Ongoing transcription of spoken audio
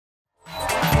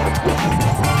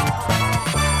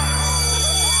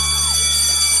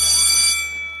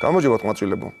გამარჯობათ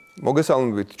მოწვილებო.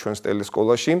 მოგესალმებით ჩვენს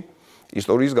ტელესკოლაში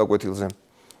ისტორიის გაკვეთილზე.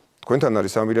 თქვენთან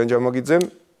არის ამირან ჯამაგიძე.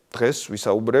 დღეს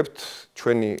ვისაუბრებთ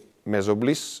ჩვენი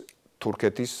მეზობლის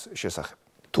თურქეთის შესახებ.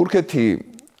 თურქეთი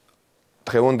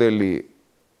დღევანდელი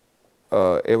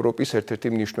ევროპის ერთ-ერთი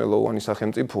მნიშვნელოვანი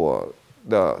სახელმწიფოა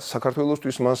და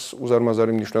საქართველოსთვის მას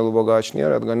უზარმაზარი მნიშვნელობა გააჩნია,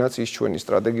 რადგანაც ის ჩვენი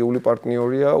სტრატეგიული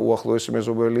პარტნიორია, უახლოესი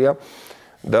მეზობელია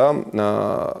და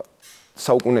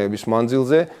საუკუნეების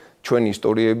მანძილზე ჩვენი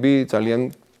ისტორიები ძალიან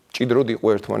ჭიდროდ იყო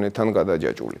ერთმანეთთან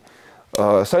გადაჯაჭვული.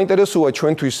 საინტერესოა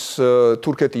ჩვენთვის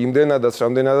თურქეთი იმდენადაც,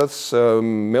 რამდენადაც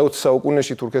მე-20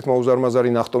 საუკუნეში თურქეთმა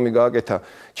უზარმაზარი ნახტომი გააკეთა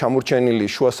ჩამორჩენილი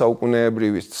შუა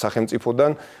საუკუნეებრივი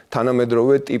სახელმწიფოდან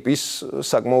თანამედროვე ტიპის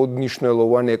საკმაოდ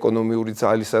მნიშვნელოვანი ეკონომიური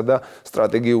ძალისა და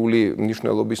სტრატეგიული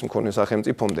მნიშვნელობის მქონე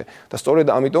სახელმწიფომდე. და სწორედ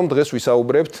ამიტომ დღეს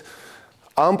ვისაუბრებთ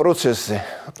ამ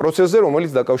პროცესზე,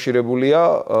 რომელიც დაკავშირებულია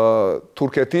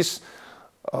თურქეთის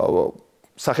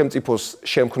სახელმწიფოს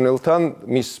შემქმნელთან,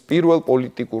 მის პირველ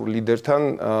პოლიტიკურ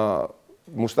ლიდერთან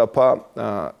მუსტაფა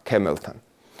ქემელთან.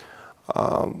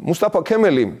 მუსტაფა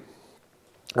ქემელი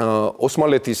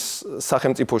ოსმალეთის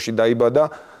სახელმწიფოში დაიბადა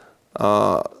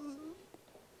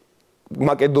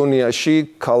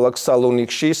მაკედონიაში, ქალაქ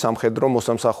სალონიკში, სამხედრო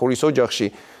მოსამსახურის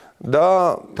ოჯახში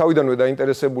და თავიდანვე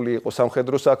დაინტერესებული იყო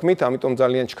სამხედრო საქმით, ამიტომ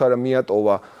ძალიან ჩქარა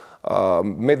მიატოვა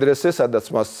მედრესე, სადაც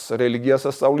მას რელიგიას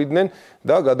ასწავლიდნენ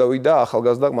და გადავიდა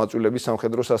ახალგაზრდა ყმაწვილების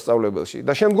სამხედრო სასწავლებელში.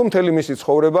 და შემდგომ მთელი მისი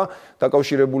ცხოვრება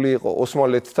დაკავშირებული იყო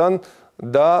ოსმალეთთან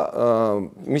და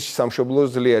მისი სამშობლოს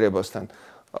ძლიერებასთან.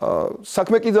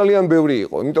 საქმე კი ძალიან ბევრი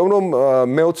იყო, იმიტომ რომ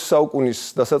მე-20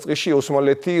 საუკუნის დასაწყისში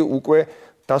ოსმალეთი უკვე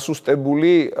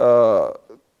დასუსტებული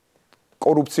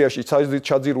კორუფციაში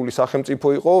ჩაძირული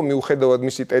სახელმწიფო იყო, მიუხედავად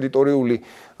მისი ტერიტორიული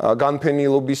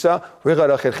განფენილობისა,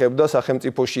 ვეღარ ახერხებდა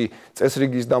სახელმწიფოში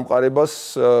წესრიგის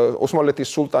დამყარებას. ოსმალეთის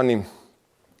სულტანი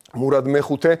მურად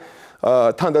მეხუთე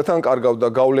თანდათან კარგავდა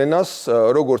გავლენას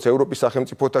როგორც ევროპის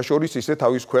სახელმწიფოთა შორის, ისე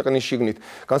თავის ქვეყნის შიგნით.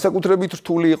 განსაკუთრებით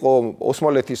რთული იყო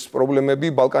ოსმალეთის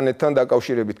პრობლემები ბალკანეთთან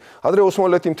დაკავშირებით. ადრე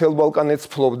ოსმალეთი მთელ ბალკანეთს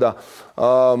ფლობდა,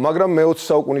 მაგრამ მე-20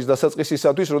 საუკუნის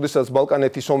დასაწყისისათვის, როდესაც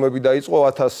ბალკანეთის ომები დაიწყო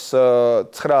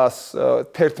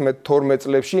 1911-12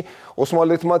 წლებში,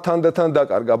 ოსმალეთმა თანდათან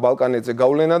დაკარგა ბალკანეთზე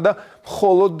გავლენა და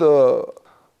მხოლოდ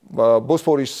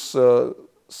ბოსფორის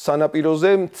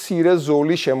სანაპიროზე მცირე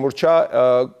ზოლი შემორჩა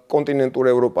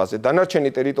კონტინენტურ ევროპაზე.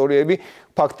 დანარჩენი ტერიტორიები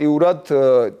ფაქტიურად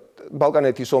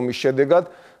ბალკანეთის ომის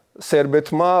შედეგად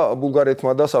სერბეთმა,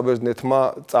 ბულგარეთმა და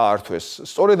საბერძნეთმა წაართვეს.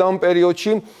 სწორედ ამ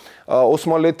პერიოდში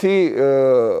ოსმალეთი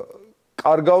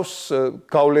კარგავს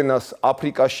გავლენას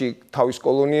აფრიკაში თავის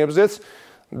კოლონიებზეც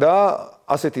და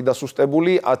ასეთი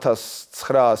დასუსტებული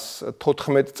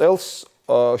 1914 წელს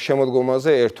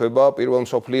შემოდგომაზე ერთვება პირველ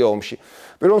მსოფლიო ომში.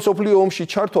 პირველ მსოფლიო ომში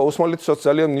ჩართვა ოსმალეთსაც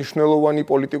ძალიან მნიშვნელოვანი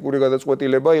პოლიტიკური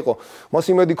გადაწყვეტილება იყო. მას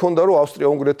იმედი ჰქონდა, რომ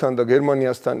ავსტრია-უნგრეთთან და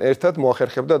გერმანიასთან ერთად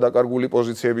მოახერხებდა დაკარგული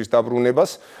პოზიციების დაბრუნებას,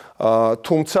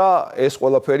 თუმცა ეს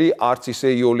ყველაფერი არც ისე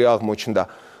იოლი აღმოჩნდა.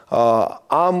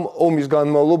 ამ ომის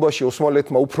განმავლობაში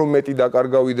ოსმალეთმა უფრო მეტი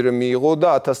დაკარგა ვიდრე მიიღო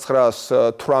და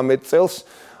 1918 წელს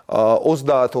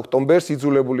 30 ოქტომბერს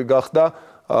იძულებული გახდა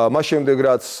მას შემდეგ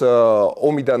რაც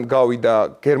ომიდან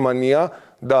გავიდა გერმანია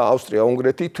და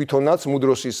ავსტრია-უნგრეთი თვითონაც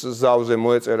მუდროსის ზავზე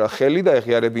მოეწერა ხელი და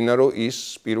ეღიარებინა, რომ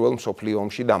ის პირველ მსოფლიო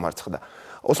ომში დამარცხდა.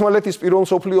 ოსმალეთის პირველ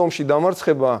მსოფლიო ომში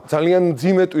დამარცხება ძალიან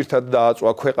მძიმე ტვირთად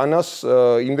დააწვა ქვეყანას,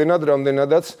 იმდენად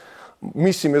რამდენადაც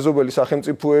მისი მეზობელი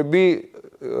სახელმწიფოები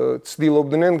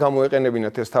ცდილობდნენ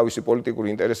გამოეყენებინათ ეს თავისი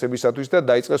პოლიტიკური ინტერესებისათვის და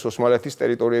დაიწყეს ოსმალეთის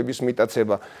ტერიტორიების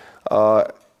მიტაცება.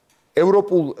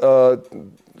 ევროპულ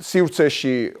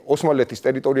სივრცეში ოსმალეთის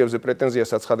ტერიტორიებზე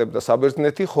პრეტენზიას აცხადებდა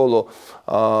საბერძნეთი, ხოლო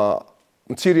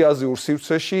მცირე აზიურ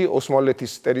სივრცეში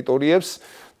ოსმალეთის ტერიტორიებს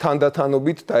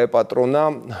თანდათანობით დაეპატრონა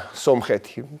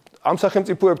სომხეთი. ამ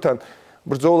სახელმწიფოებთან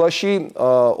ბრძოლაში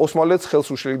ოსმალეთს ხელს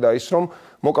უშლიდა ის, რომ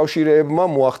მოკავშირეებმა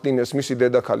მოახდინეს მისი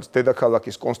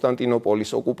დედაქალაქის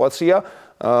კონსტანტინოპოლის ოკუპაცია,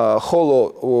 ხოლო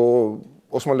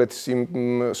ოსმალეთის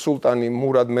სულტანი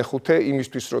მურად მეხუთე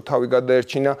იმისთვის, რომ თავი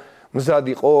გადაერჩინა, მზად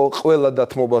იყო ყველა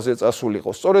დათმობაზე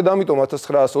წასულიყო. სწორედ ამიტომ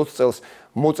 1920 წელს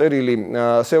მოწერილი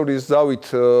სევრის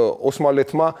ზავით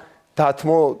ოსმალეთმა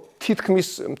დათმო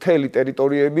თითქმის მთელი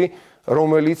ტერიტორიები,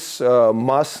 რომელიც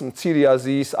მას მცირე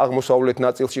აზიის აღმოსავლეთ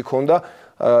ნაწილში ჰქონდა.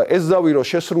 ეს ზავი რო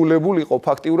შესრულებულიყო,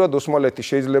 ფაქტიურად ოსმალეთი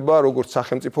შეიძლება როგორც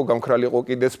სახელმწიფო გამქრალიყო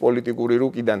კიდეც პოლიტიკური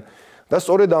რუკიდან. და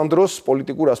სწორედ ამ დროს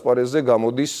პოლიტიკურ ასპარეზზე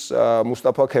გამოდის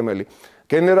მუსტაფა ქემელი.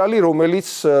 გენერალი, რომელიც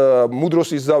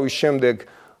მუდროსის ზავის შემდეგ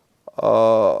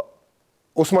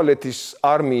ოსმალეთის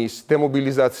არმიის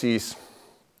დემობილიზაციის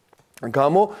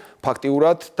გამო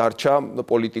ფაქტიურად დარჩა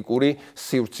პოლიტიკური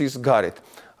სივრცის გარეთ.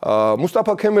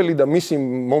 მუსტაფა ქემელი და მისი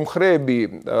მომხრეები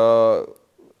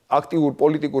აქტიურ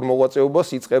პოლიტიკურ მოღვაწეობას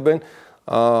იწყებენ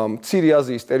მცირე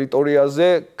აზიის ტერიტორიაზე,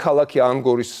 ქალაქ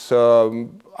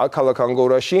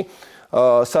ანგორაში,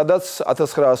 სადაც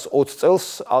 1920 წელს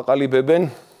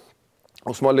აყალიბებენ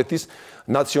ოსმალეთის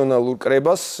ნაციონალურ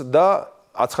კრებას და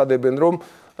აცხადებენ, რომ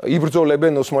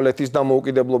იბრძოლებენ ოსმალეთის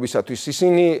დამოუკიდებლობისათვის.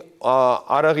 ისინი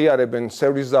არ აღიარებენ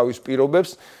სევრის ზავის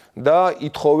პირობებს და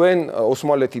ითხოვენ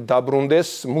ოსმალეთი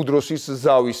დაბრუნდეს მუდროსის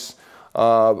ზავის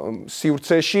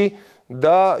სივრცეში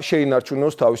და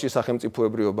შეინარჩუნოს თავისი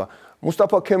სახელმწიფოებრიობა.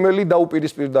 მუსტაფა ქემელი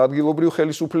დაუპირისპირდა ადგილობრივ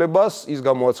ხელისუფლებას, ის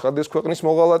გამოაცხადეს ქვეყნის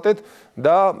მოღალატედ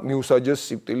და მიუსაჯეს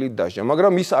სიკვდილით დასჯა.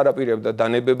 მაგრამ ის არ აპირებდა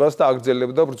დანებებას და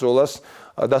აგრძელებდა ბრძოლას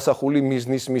დასახული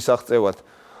მიზნის მისაღწევად.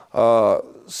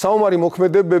 საომარი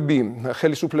მოქმედებები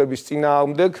ხელისუფლების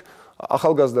წინააღმდეგ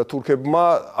ახალგაზრდა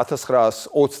თურქებმა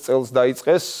 1920 წელს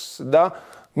დაიწყეს და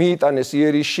მიიტანეს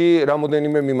იერიში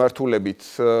რამოდენიმე მიმართულებით.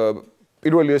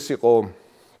 პირველი ეს იყო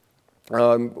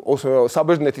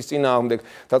საბერძნეთის წინააღმდეგ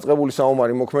დაწყებული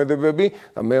საომარი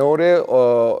მოქმედებები და მეორე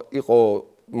იყო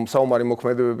საომარი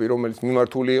მოქმედებები, რომელიც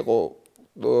მიმართული იყო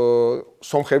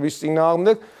სომხების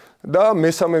წინააღმდეგ და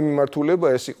მესამე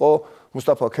მიმართულება ეს იყო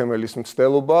მუსტაფა ქემელის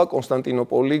მცდელობა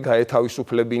კონსტანტინოპოლი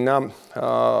გაეთავისუფლებინა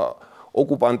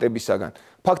ოკუპანტებისაგან.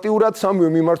 ფაქტიურად სამივე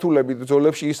მიმართულებით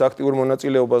ბრძოლებში ის აქტიურ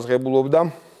მონაწილეობას ღებულობდა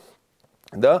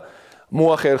და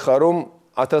მოახერხა, რომ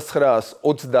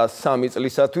 1923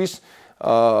 წლისათვის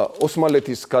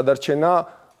ოსმალეთის გადარჩენა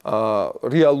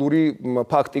რეალური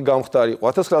ფაქტი გამხდარიყო.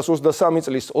 1923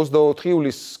 წლის 24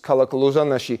 ივლისს ქალაქ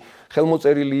ლოზანაში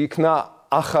ხელმოწერილი იქნა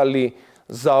ახალი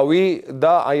ზავი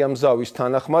და აი ამ ზავის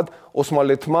თანახმად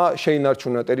ოსმალეთმა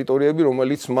შეინარჩუნა ტერიტორიები,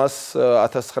 რომელიც მას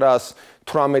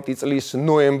 1918 წლის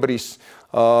ნოემბრის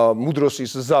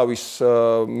მუდროსის ზავის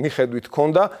მიხედვით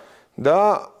ჰქონდა და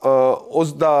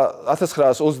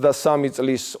 1923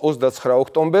 წლის 29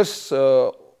 ოქტომბერს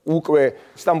უკვე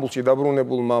სტამბოლში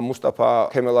დაბრუნებულმა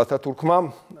მუსტაფა ქემელ ათათურქმა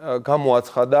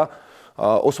გამოაცხადა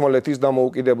ოსმალეთის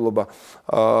დამოუკიდებლობა.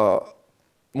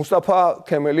 მუსტაფა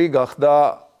ქემელი გახდა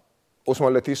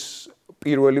ოსმალეთის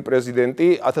პირველი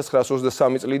პრეზიდენტი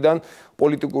 1923 წლიდან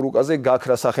პოლიტიკურ უკაზე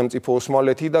გაქრა სახელმწიფო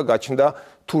ოსმალეთი და გაჩნდა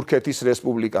თურქეთის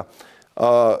რესპუბლიკა.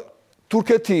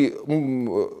 თურქეთი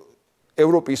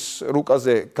ევროპის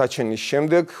რუკაზე გაჩენის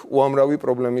შემდეგ უამრავი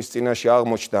პრობლემის წინაშე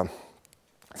აღმოჩნდა.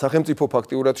 სახელმწიფო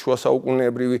ფაქტიურად შუა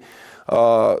საუკუნეებრივი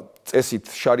წესით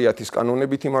შარიათის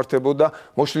კანონებით იმართებოდა,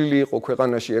 მოშლილი იყო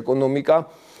ქვეყანაში ეკონომიკა,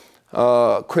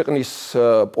 ქვეყნის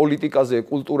პოლიტიკაზე,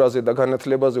 კულტურაზე და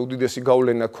განათლებაზე უდიდესი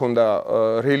გავლენა ჰქონდა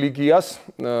რელიგიას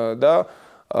და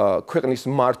ქვეყნის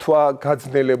მართვა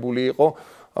გაძნელებული იყო,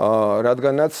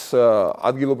 რადგანაც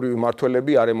ადგილობრივი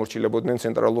მმართველები არ ემორჩილებოდნენ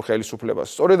ცენტრალურ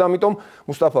ხელისუფლებას. სწორედ ამიტომ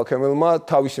მუსტაფა ქემელმა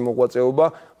თავისი მოღვაწეობა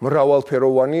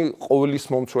მრავალფეროვანი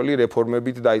ყოვლისმომცველი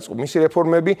რეფორმებით დაიწყო. მისი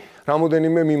რეფორმები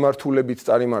რამოდენიმე მიმართულებით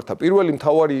წარიმართა. პირველი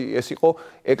მთავარი ეს იყო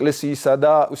ეკლესიისა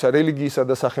და რელიგიისა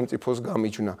და სახელმწიფოს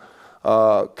გამიჯვნა.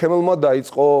 ქემელმა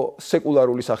დაიწყო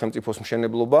სეკულარული სახელმწიფოს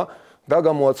მშენებლობა და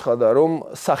გამოაცხადა, რომ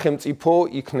სახელმწიფო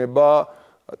იქნება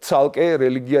ცალკე,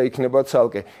 რელიგია იქნება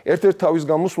ცალკე. ერთ-ერთ თავის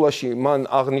გამოსვლაში მან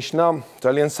აღნიშნა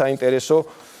ძალიან საინტერესო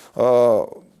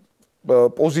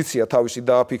პოზიცია თავისი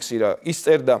დააფიქსირა. ის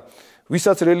წერდა,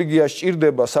 ვისაც რელიგია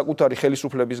სჭირდება საკუთარი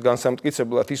ხელისუფლების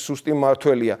განსამტკიცებლად, ის სუსტი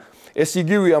მმართველია. ეს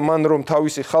იგივეა მან, რომ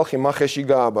თავისი ხალხი მახეში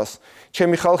გააბას.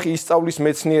 ჩემი ხალხი ისწავლის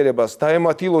მეცნიერებას,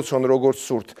 დაემათ ილოცონ როგორც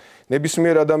სურთ.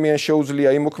 ნებისმიერ ადამიანს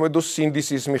შეუძლია იმოქმედოს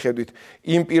სინდისის მიხედვით,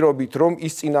 იმ პირობით, რომ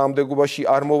ის წინააღმდეგობაში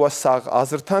არ მოვა საღ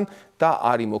აზრთან და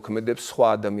არ იმოქმედებს სხვა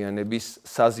ადამიანების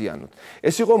საზიანოდ.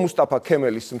 ეს იყო მუსტაფა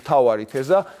ქემელის მთავარი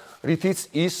თეზა,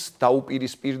 რითიც ის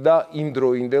დაუპირისპირდა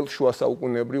იმდროინდელ შუა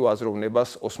საუკუნეებრივ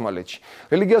აზროვნებას ოსმალეთში.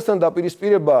 რელიგიასთან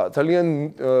დაპირისპირება ძალიან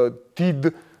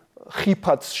დიდ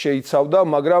ხიფათს შეიცავდა,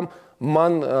 მაგრამ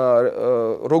მან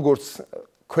როგორც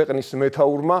ქვეყნის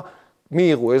მეთაურმა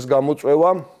მიიღო ეს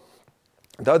გამოწვევა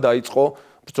და დაიწყო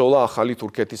ბრძოლა ახალი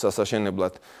თურქეთის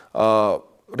ასაშენებლად.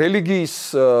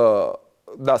 რელიგიის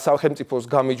და სახელმწიფოს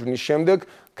გამიჯვნის შემდეგ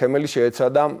ქემელი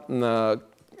შეეცადა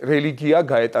რელიგია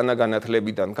გაეტანა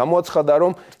განათლებიდან. გამოაცხადა,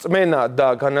 რომ წმენა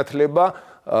და განათლება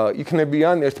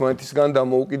იქნებიან ერთმანეთისგან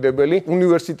დამოუკიდებელი.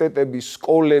 უნივერსიტეტები,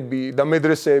 სკოლები და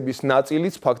მედრესეების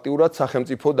ნაწილიც ფაქტიურად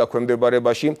სახელმწიფო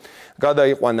დაქვემდებარებაში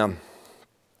გადაიყვანა.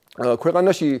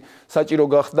 ქვეყანაში საჭირო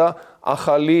გახდა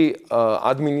ახალი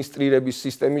ადმინისტრირების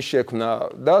სისტემის შექმნა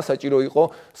და საჭირო იყო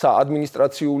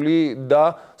საადმინისტრაციული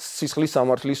და სისხლის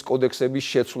სამართლის კოდექსების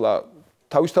შეცვლა.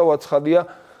 თავისთავად ცხადია,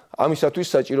 ამისათვის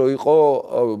საჭირო იყო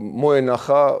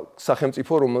მოენახა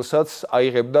სახელმწიფო, რომელსაც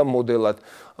აიღებდა მოდელად.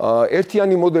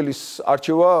 ერთიანი მოდელის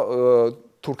არჩევა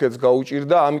თურქეთს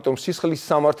გაუჭირდა, ამიტომ სისხლის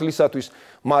სამართლისათვის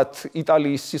მათ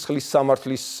იტალიის სისხლის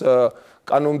სამართლის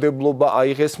კანონმდებლობა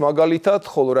აიღეს მაგალითად,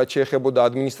 ხოლო რაც შეეხებოდა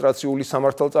ადმინისტრაციული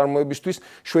სამართალწარმოებისთვის,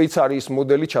 შვეიცარიის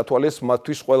მოდელი ჩათვალეს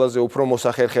მათთვის ყველაზე უფრო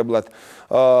მოსახერხებლად.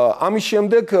 ამის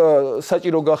შემდეგ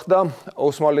საჭირო გახდა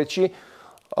ოსმალეთში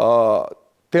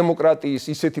დემოკრატიის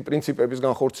ისეთი პრინციპების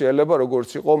განხორციელება, როგორც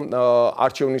იყო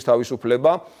არჩევნის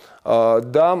თავისუფლება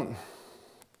და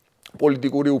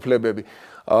პოლიტიკური უფლებები.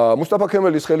 მუსტაფა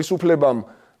ქემელის ხელისუფლებამ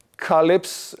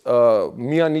ქალებს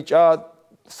მიანიჭა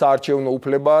საარჩევნო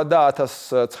უფლება და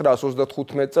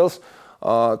 1935 წელს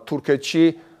თურქეთში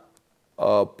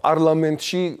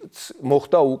პარლამენტში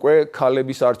მოხდა უკვე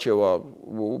ქალების არჩევა.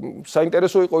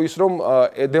 საინტერესო იყო ის, რომ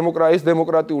ეს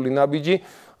დემოკრატიული ნაბიჯი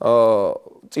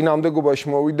წინააღმდეგობაში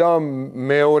მოვიდა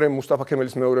მეორე მუსტაფა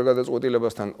ქემელის მეორე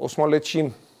გადაწყვეტილებასთან. ოსმალეთში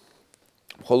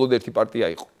მხოლოდ ერთი პარტია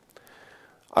იყო.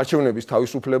 არჩევნების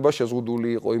თავისუფლება შეზღუდული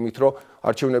იყო იმით, რომ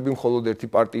არჩევნები მხოლოდ ერთი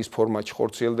პარტიის ფორმატში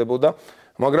ხორციელდებოდა,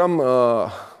 მაგრამ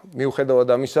მიუხედავად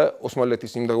ამისა,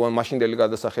 ოსმალეთის მაშინდელი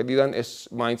გადასახედიდან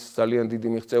ეს მაინც ძალიან დიდი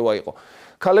მიღწევა იყო.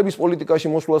 ქალების პოლიტიკაში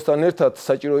მოსვლასთან ერთად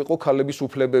საჭირო იყო ქალების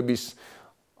უფლებების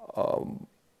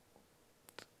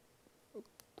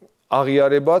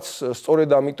აღიარებაც, სწორედ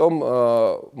ამიტომ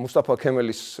მუსტაფა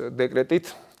ქემელის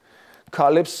დეკრეტით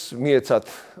ქალებს მიეცათ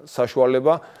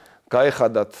საშუალება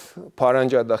გაეხადათ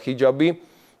ფარანჯა და ჰიჯაბი,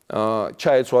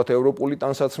 ჩაეცვათ ევროპული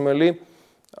ტანსაცმელი,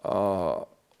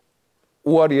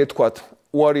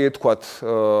 უარი ეთქვათ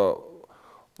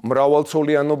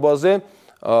მრავალცოლიანობაზე,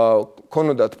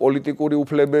 ქონოდათ პოლიტიკური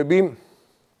უფლებები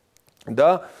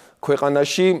და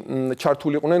ქვეყანაში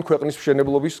ჩართულიყვნენ ქვეყნის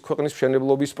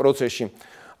მშენებლობის პროცესში.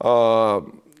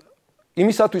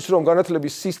 იმისათვის, რომ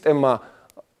განათლების სისტემა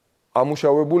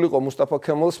ამუშავებულიყო, მუსტაფა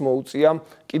ქემელს მოუწია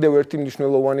კიდევ ერთი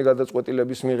მნიშვნელოვანი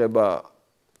გადაწყვეტილების მიღება.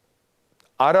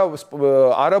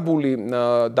 არაბული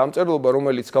დამწერლობა,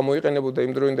 რომელიც გამოიყენებოდა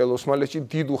იმ დროინდელ ოსმალეთში,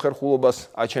 დიდ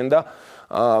უხერხულობას აჩენდა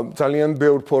ძალიან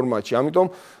ბევრ ფორმატში. ამიტომ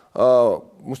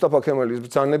მუსტაფა ქემელის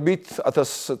ბრძანებით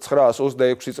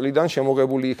 1926 წლიდან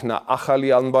შემოღებული იქნა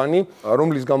ახალი ანბანი,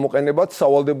 რომლის გამოყენებაც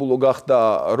სავალდებულო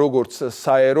გახდა როგორც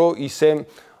საერო, ისე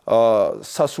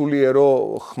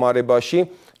სასულიერო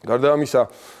ხმარებაში. გარდა ამისა,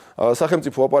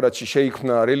 სახელმწიფო აპარატში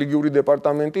შეიქმნა რელიგიური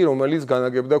დეპარტამენტი, რომელიც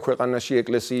განაგებდა ქვეყანაში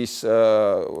ეკლესიის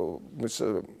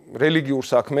რელიგიურ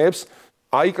საქმეებს.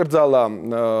 აიკრძალა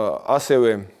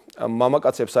ასევე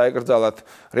მამაკაცებს აეკრძალათ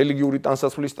რელიგიური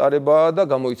ტანსაცმლის ტარება და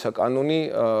გამოიცა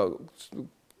კანონი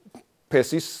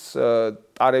ფესის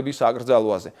ტარების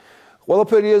აკრძალვაზე.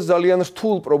 ყველაფერი ეს ძალიან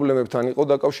რთულ პრობლემებთან იყო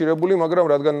დაკავშირებული, მაგრამ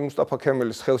რადგან მუსტაფა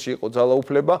ქემელის ხელში იყო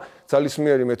ძალაუფლება,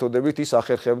 ძალისმიერი მეთოდებით ის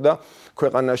ახერხებდა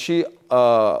ქვეყანაში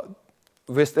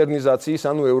ვესტერნიზაციის,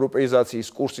 ანუ ევროპეიზაციის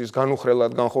კურსის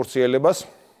განუხრელად განხორციელებას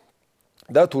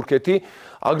და თურქეთი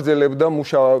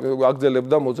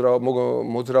აგრძელებდა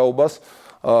მოძრაობას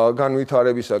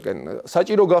განვითარებისაკენ.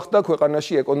 საჭირო გახდა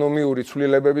ქვეყანაში ეკონომიური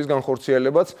ცვლილებების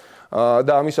განხორციელებაც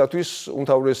და ამისათვის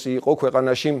უმთავრესი იყო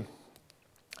ქვეყანაში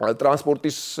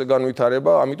ტრანსპორტის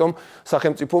განვითარება, ამიტომ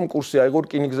სახელმწიფომ კურსი აიღო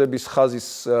რკინიგზების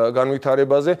ხაზის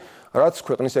განვითარებაზე, რაც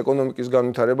ქვეყნის ეკონომიკის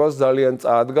განვითარებას ძალიან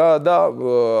წაადგა და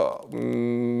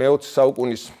მე-20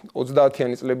 საუკუნის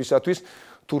 30-იანი წლებისათვის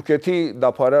თურქეთი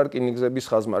დაფარა რკინიგზების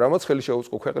ხაზმა, რამაც ხელი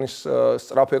შეუწყო ქვეყნის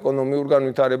სწრაფ ეკონომიურ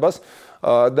განვითარებას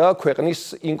და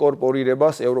ქვეყნის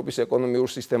ინკორპორირებას ევროპის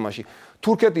ეკონომიურ სისტემაში.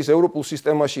 თურქეთის ევროპულ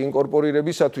სისტემაში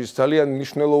ინკორპორირებისათვის ძალიან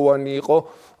მნიშვნელოვანი იყო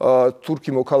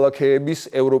თურქი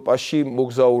მოქალაქეების ევროპაში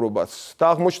მოგზაურობაც. და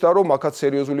აღმოჩნდა, რომ აქაც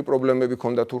სერიოზული პრობლემები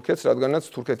ჰქონდა თურქეთს,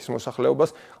 რადგანაც თურქეთის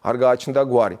მოსახლეობას არ გააჩნდა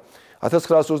გვარი.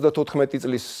 1934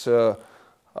 წლის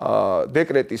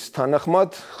დეკრეტის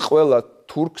თანახმად ყველა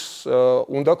თურქს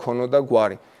უნდა ქონოდა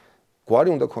გვარი. გვარი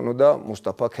უნდა ქონოდა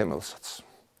მუსტაფა ქემელსაც.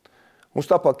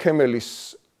 მუსტაფა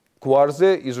ქემელის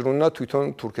გვარზე იზრუნა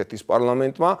თვითონ თურქეთის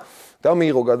პარლამენტმა და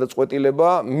მიიღო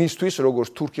გადაწყვეტილება მისთვის,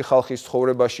 როგორც თურქი ხალხის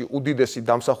ცხოვრებაში უდიდესი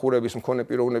დამსახურების მქონე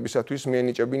პიროვნებისათვის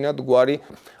მიენიჭებინათ გვარი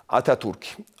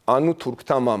ათათურქი, ანუ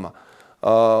თურქთა მამა.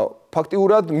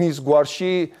 ფაქტიურად მის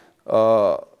გვარში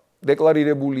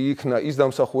დეკლარირებული იქნა ის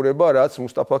დამსახურება, რაც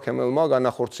მუსტაფა ქემელმა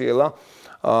განახორციელა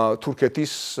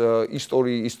თურქეთის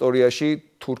ისტორიაში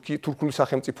თურქული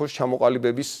სახელმწიფოს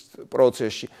ჩამოყალიბების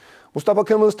პროცესში. მუსტაფა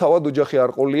ქემელს თავად ოჯახი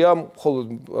არ ყოლია, მხოლოდ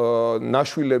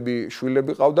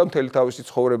შვილები ყავდა, მთელი თავისი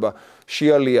ცხოვრება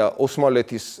შეალია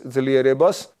ოსმალეთის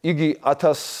ძლიერებას. იგი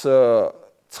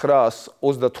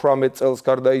 1938 წელს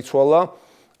გარდაიცვალა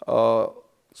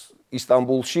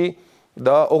ისტანბულში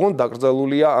და ოღონდ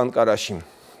დაკრძალულია ანკარაში.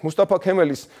 მუსტაფა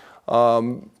ქემელის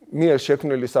მიერ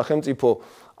შექმნილი სახელმწიფო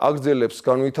აგრძელებს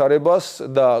განვითარებას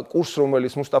და კურსს,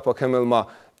 რომელიც მუსტაფა ქემელმა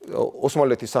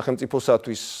ოსმალეთის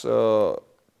სახელმწიფოსათვის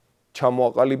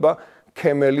ჩამოაყალიბა,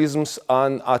 ქემელიზმს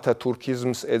ან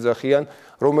ათათურქიზმს ეძახიან,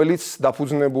 რომელიც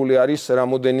დაფუძნებული არის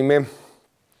რამოდენიმე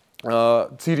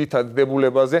ძირითად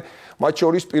დებულებაზე, მათ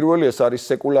შორის პირველი ეს არის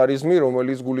სეკულარიზმი,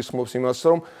 რომელიც გულისხმობს იმას,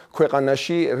 რომ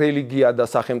ქვეყანაში რელიგია და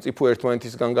სახელმწიფო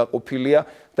ერთმანეთისგან გაყოფილია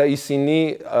და ისინი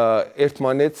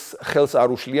ერთმანეთს ხელს არ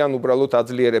უშლიან, უბრალოდ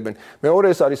აძლიერებენ. მეორე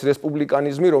ეს არის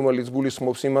რესპუბლიკანიზმი, რომელიც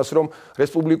გულისხმობს იმას, რომ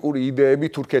რესპუბლიკური იდეები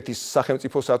თურქეთის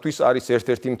სახელმწიფოსათვის არის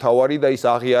ერთ-ერთი მთავარი და ის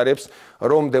აღიარებს,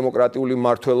 რომ დემოკრატიული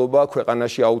მმართველობა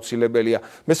ქვეყანაში აუცილებელია.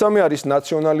 მესამე არის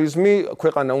ნაციონალიზმი,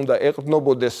 ქვეყანა უნდა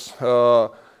ეყრდნობოდეს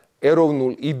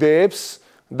ეროვნულ იდეებს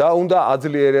და უნდა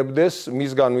აძლიერებდეს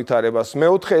მის განვითარებას.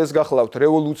 მეოთხე ეს გახლავთ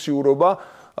რევოლუციურობა,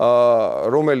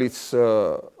 რომელიც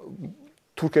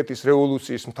თურქეთის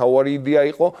რევოლუციის მთავარი იდეა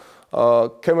იყო.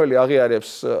 ქემელი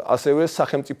აღიარებს ასევე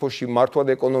სახელმწიფოში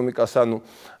მართვად ეკონომიკას, ანუ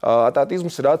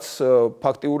ატატიზმს, რაც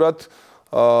ფაქტიურად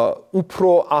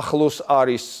უფრო ახლოს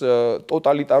არის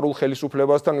ტოტალიტარულ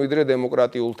ხელისუფლებასთან, ვიდრე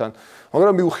დემოკრატიულთან.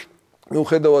 მაგრამ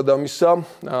მიუხედავად ამისა,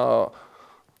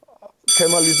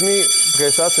 ქემალიზმი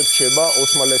დღესაც რჩება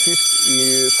ოსმალეთის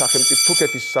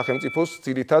თურქეთის სახელმწიფოს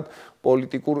ძირითად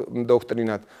პოლიტიკურ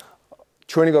დოქტრინად.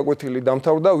 ჩვენი გაკვეთილი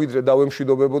დამთავრდა, ვიდრე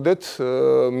დავემშვიდობებოდეთ,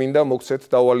 მინდა მოგცეთ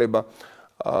დავალება.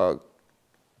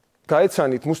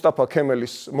 გაეცანით მუსტაფა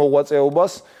ქემელის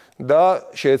მოღვაწეობას და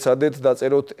შეეცადეთ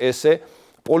დაწეროთ ესე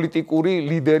პოლიტიკური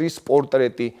ლიდერის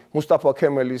პორტრეტი, მუსტაფა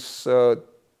ქემელის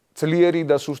ძლიერი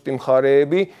და სუსტი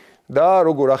მხარეები და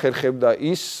როგორ ახერხებდა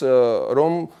ის,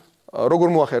 როგორ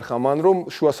მოახერხა მან, რომ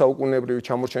შუა საუკუნეებრივი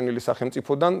ჩამორჩენილი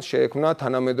სახელმწიფოდან შეექმნა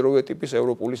თანამედროვე ტიპის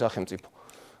ევროპული სახელმწიფო.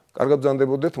 კარგად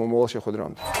ბრძანდებოდეთ მომავალ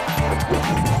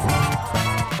შეხვედრამდე.